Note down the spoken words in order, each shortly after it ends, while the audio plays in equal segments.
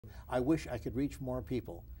I wish I could reach more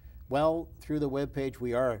people. Well, through the webpage,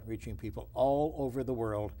 we are reaching people all over the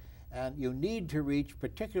world, and you need to reach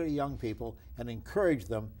particularly young people and encourage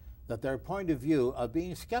them that their point of view of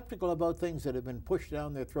being skeptical about things that have been pushed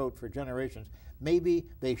down their throat for generations, maybe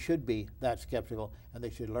they should be that skeptical, and they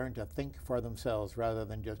should learn to think for themselves rather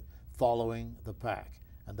than just following the pack.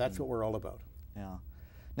 And that's what we're all about. Yeah.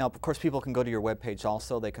 Now, of course, people can go to your webpage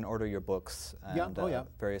also. They can order your books and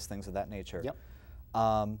various things of that nature. Yep.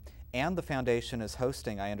 And the foundation is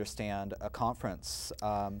hosting, I understand, a conference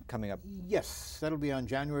coming up. Yes, that'll be on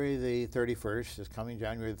January the 31st. It's coming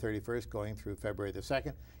January the 31st, going through February the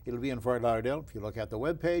 2nd. It'll be in Fort Lauderdale. If you look at the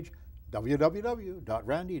webpage,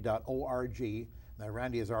 www.randi.org. Now,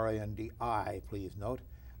 Randi is R-A-N-D-I, please note.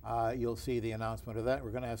 You'll see the announcement of that.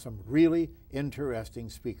 We're going to have some really interesting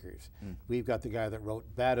speakers. We've got the guy that wrote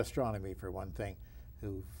Bad Astronomy, for one thing,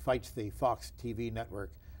 who fights the Fox TV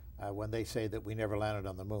network when they say that we never landed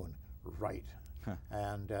on the moon. Right.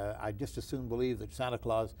 And I just as soon believe that Santa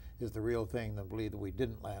Claus is the real thing than believe that we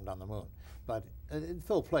didn't land on the moon. But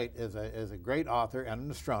Phil Plait is a great author and an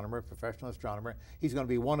astronomer, a professional astronomer. He's going to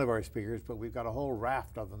be one of our speakers, but we've got a whole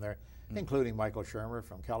raft of them there, including Michael Shermer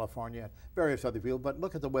from California, various other people. But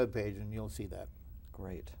look at the webpage and you'll see that.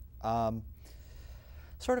 Great.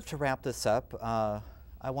 Sort of to wrap this up,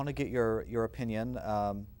 I want to get your opinion.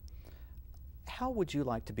 How would you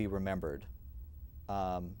like to be remembered?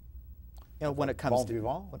 You know, when it comes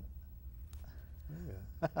to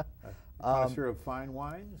connoisseur of fine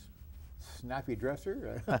wines, snappy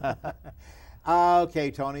dresser.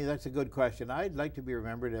 Okay, Tony, that's a good question. I'd like to be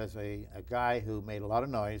remembered as a guy who made a lot of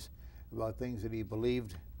noise about things that he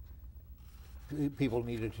believed people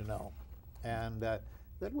needed to know, and that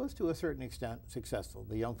was to a certain extent successful.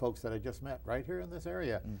 The young folks that I just met right here in this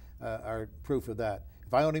area are proof of that.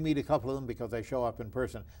 If I only meet a couple of them because I show up in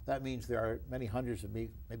person, that means there are many hundreds of me,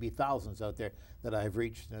 maybe thousands out there that I've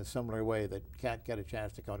reached in a similar way that can't get a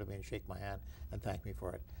chance to come to me and shake my hand and thank me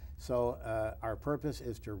for it. So our purpose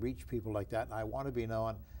is to reach people like that, and I want to be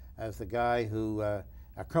known as the guy who, a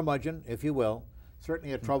curmudgeon, if you will,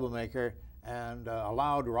 certainly a troublemaker, and a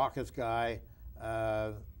loud, raucous guy,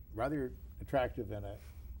 rather attractive in a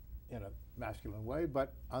masculine way,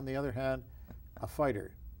 but on the other hand, a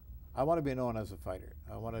fighter. I want to be known as a fighter.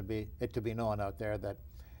 I want it to be known out there that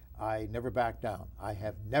I never back down. I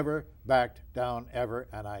have never backed down ever,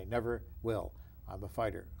 and I never will. I'm a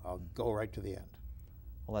fighter. I'll go right to the end.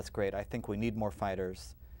 Well, that's great. I think we need more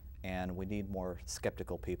fighters, and we need more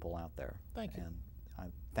skeptical people out there. Thank you. And I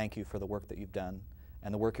thank you for the work that you've done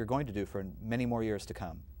and the work you're going to do for many more years to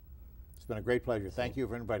come. It's been a great pleasure. Thank you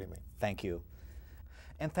for inviting me. Thank you.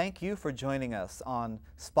 And thank you for joining us on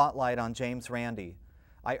Spotlight on James Randi.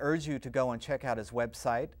 I urge you to go and check out his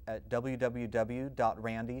website at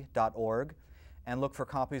www.randi.org and look for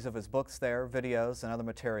copies of his books there, videos, and other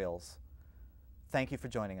materials. Thank you for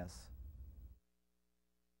joining us.